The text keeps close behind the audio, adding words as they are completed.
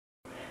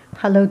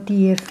Hello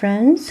dear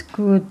friends,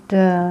 good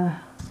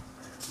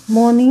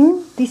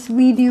morning. This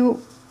video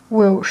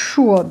will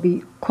sure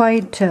be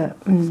quite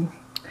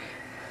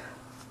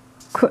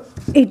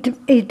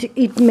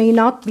it may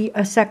not be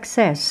a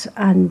success,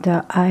 and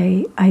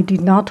I did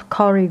not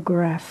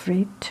choreograph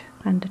it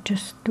and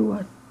just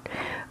do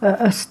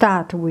a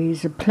start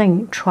with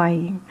plain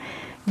trying.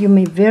 You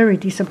may be very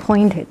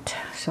disappointed,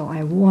 so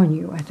I warn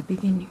you at the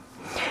beginning.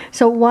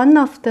 So one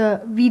of the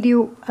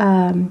video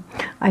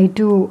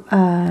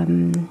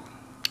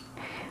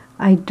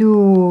I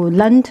do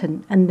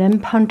lantern and then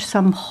punch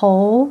some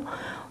hole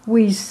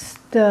with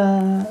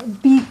the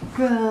big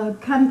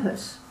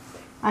canvas,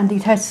 and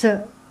it has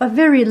a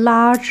very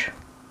large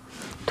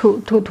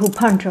to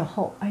punch a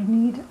hole. I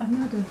need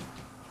another.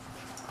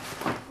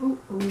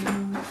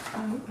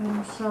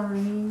 I'm sorry.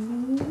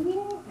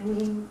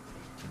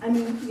 I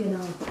mean, you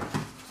know.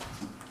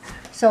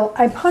 So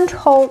I punch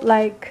hole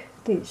like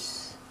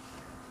this.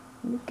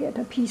 You get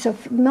a piece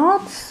of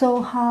not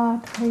so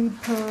hard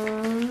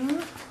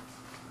paper.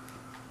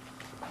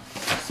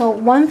 So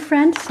one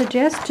friend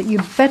suggests you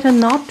better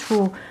not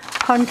to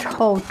punch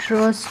hole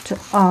just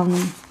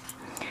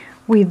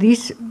with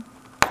this.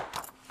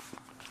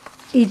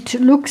 It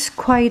looks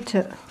quite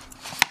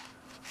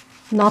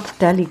not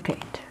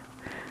delicate,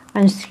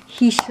 and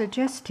he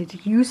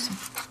suggested use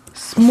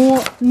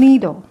small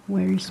needle.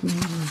 Where is my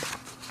needle?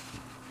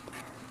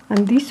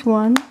 And this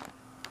one,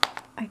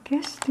 I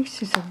guess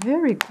this is a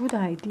very good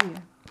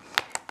idea.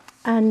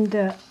 And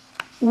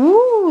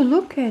ooh,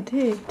 look at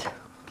it.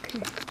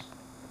 Okay.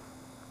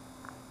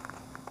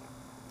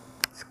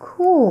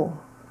 Cool.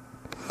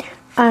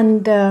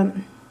 And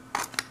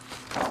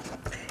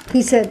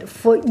he said,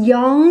 for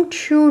young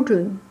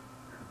children,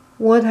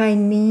 what I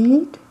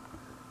need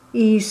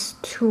is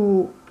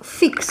to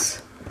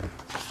fix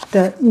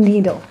the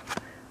needle.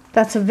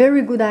 That's a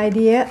very good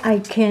idea. I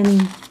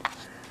can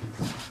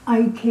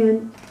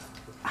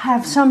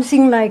have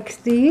something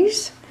like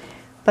this,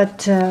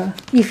 but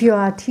if you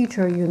are a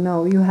teacher, you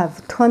know you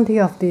have 20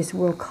 of these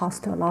will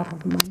cost a lot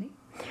of money.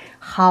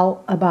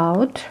 How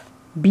about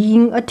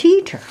being a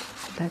teacher,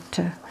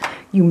 that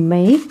you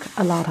make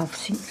a lot of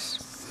things?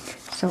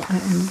 So I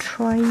am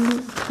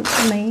trying to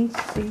make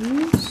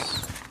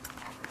this.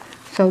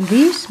 So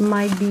this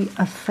might be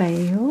a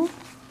fail.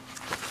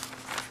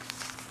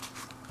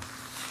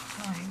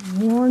 I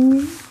warn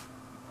you.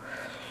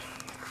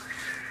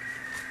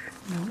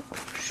 No,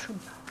 it should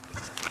not be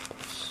like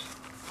this.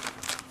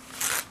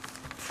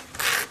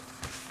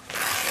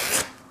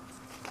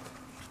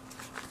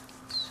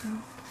 So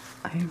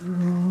I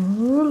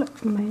roll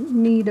my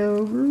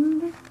needle.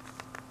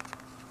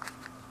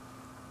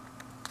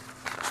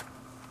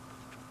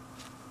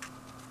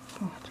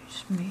 Oh,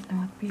 this may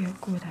not be a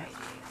good idea.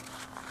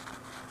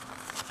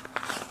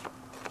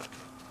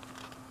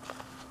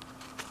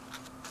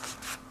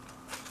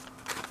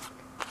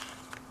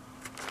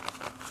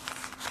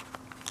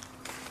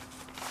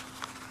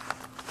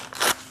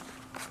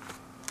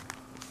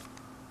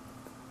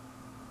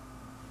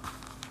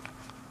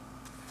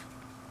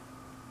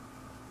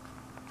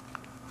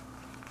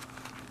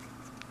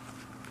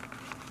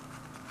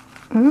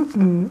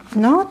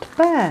 Not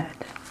bad,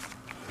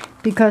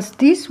 because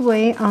this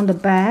way on the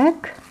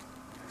back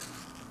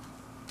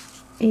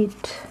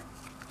it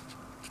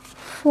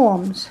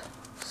forms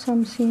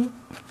something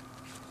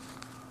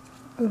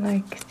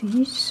like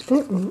this.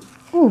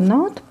 Oh,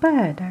 not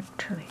bad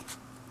actually.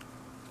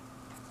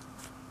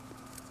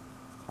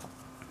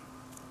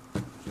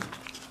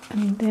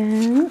 And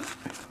then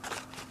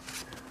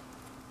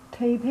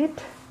tape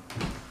it.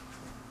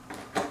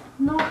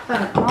 Not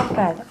bad, not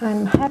bad.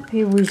 I'm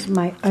happy with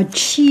my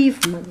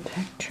achievement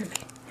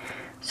actually.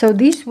 So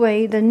this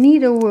way the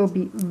needle will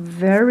be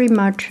very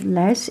much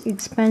less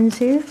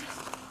expensive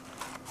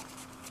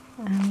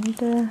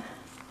and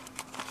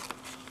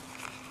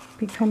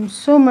become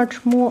so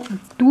much more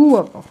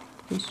doable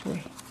this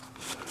way.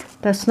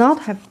 Does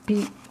not have to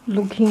be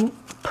looking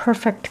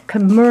perfect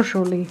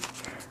commercially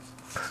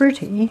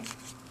pretty,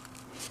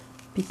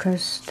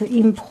 because the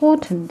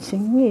important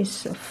thing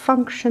is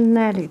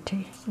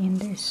functionality in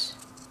this.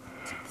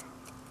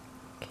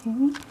 Okay,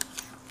 and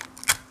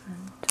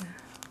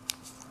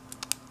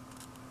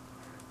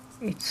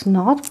it's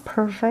not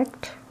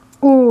perfect.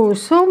 Oh,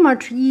 so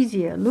much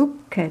easier.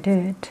 Look at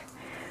it.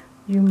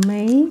 You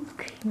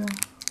make your,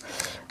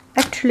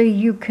 actually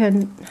you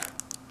can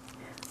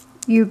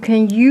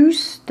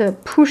use the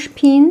push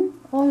pin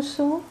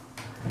also.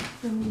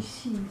 Let me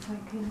see if I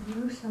can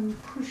use some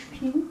push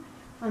pin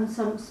and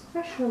some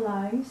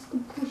specialized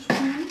push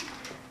pin.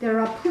 There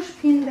are push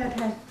pins that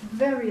have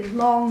very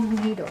long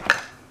needle,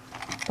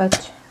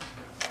 but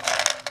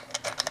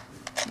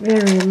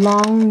very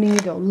long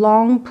needle,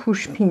 long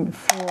push pin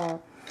for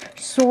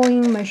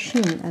sewing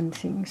machine and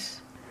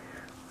things.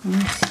 Let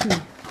me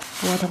see.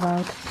 What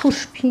about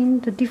push pin?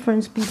 The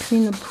difference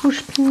between a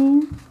push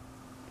pin.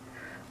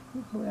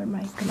 Where are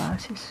my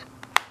glasses?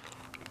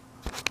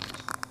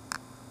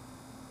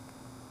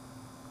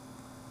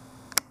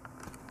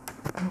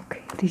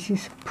 Okay, this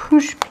is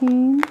push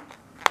pin.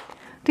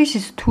 This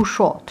is too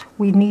short.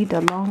 We need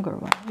a longer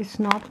one. It's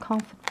not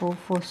comfortable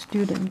for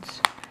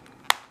students.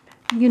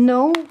 You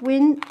know,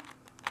 when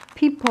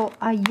people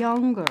are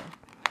younger,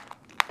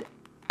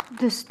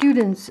 the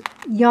students,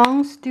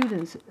 young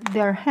students,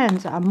 their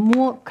hands are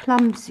more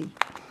clumsy,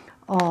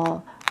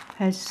 or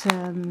has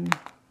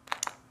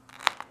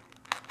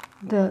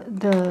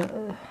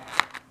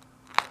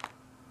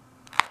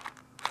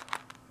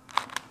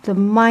the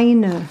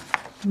minor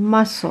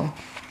muscle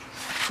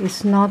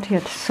is not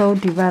yet so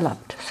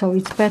developed, so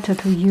it's better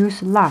to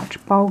use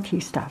large, bulky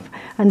stuff.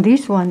 And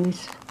this one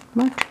is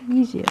much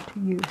easier to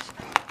use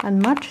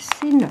and much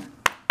thinner.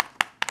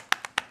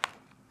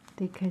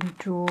 They can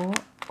draw,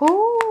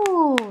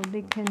 oh,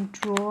 they can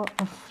draw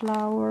a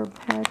flower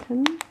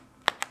pattern.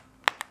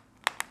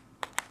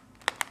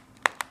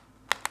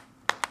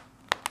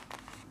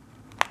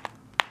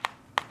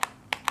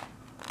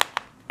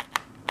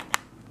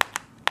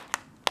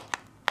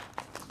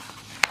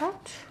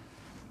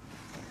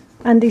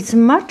 And it's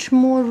much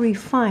more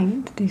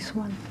refined, this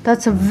one.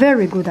 That's a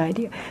very good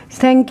idea.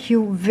 Thank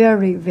you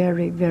very,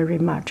 very, very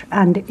much.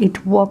 And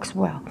it works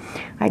well.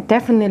 I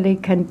definitely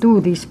can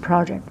do this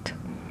project.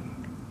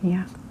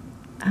 Yeah.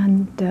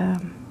 And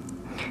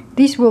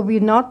this will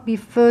not be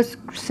first,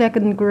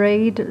 second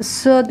grade,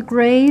 third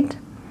grade.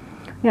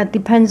 Yeah, it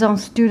depends on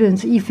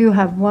students. If you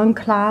have one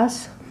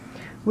class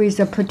with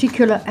a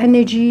particular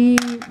energy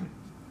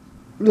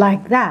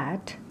like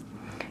that,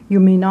 you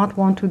may not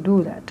want to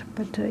do that.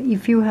 But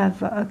if you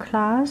have a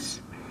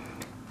class,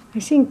 I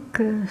think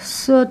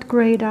third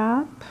grade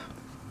up,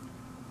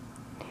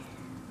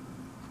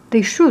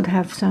 they should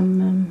have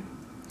some,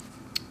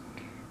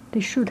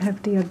 they should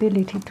have the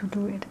ability to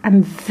do it.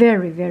 I'm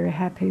very, very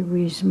happy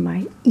with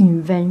my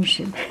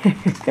invention,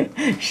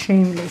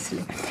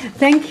 shamelessly.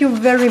 Thank you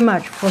very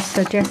much for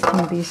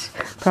suggesting this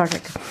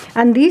project.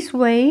 And this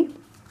way,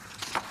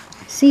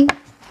 see,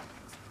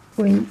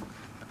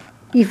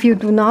 if you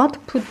do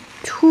not put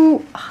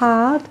too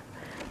hard,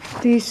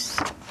 this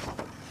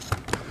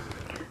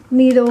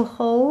needle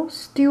hole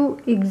still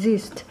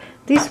exists.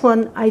 This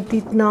one I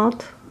did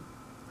not.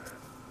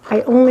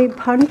 I only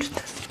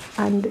punched,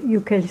 and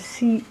you can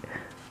see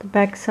the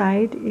back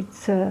side.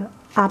 It's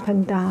up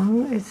and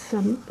down. It's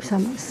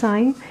some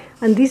sign.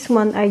 And this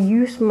one I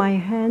use my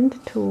hand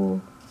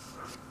to.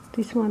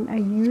 This one I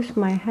use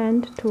my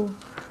hand to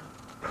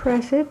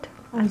press it,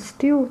 and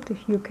still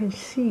you can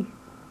see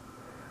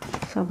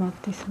some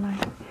of this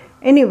line.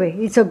 Anyway,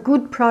 it's a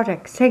good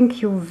project.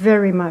 Thank you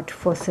very much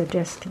for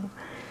suggesting.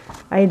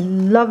 I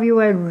love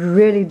you. I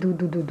really do.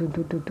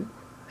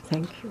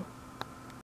 Thank you.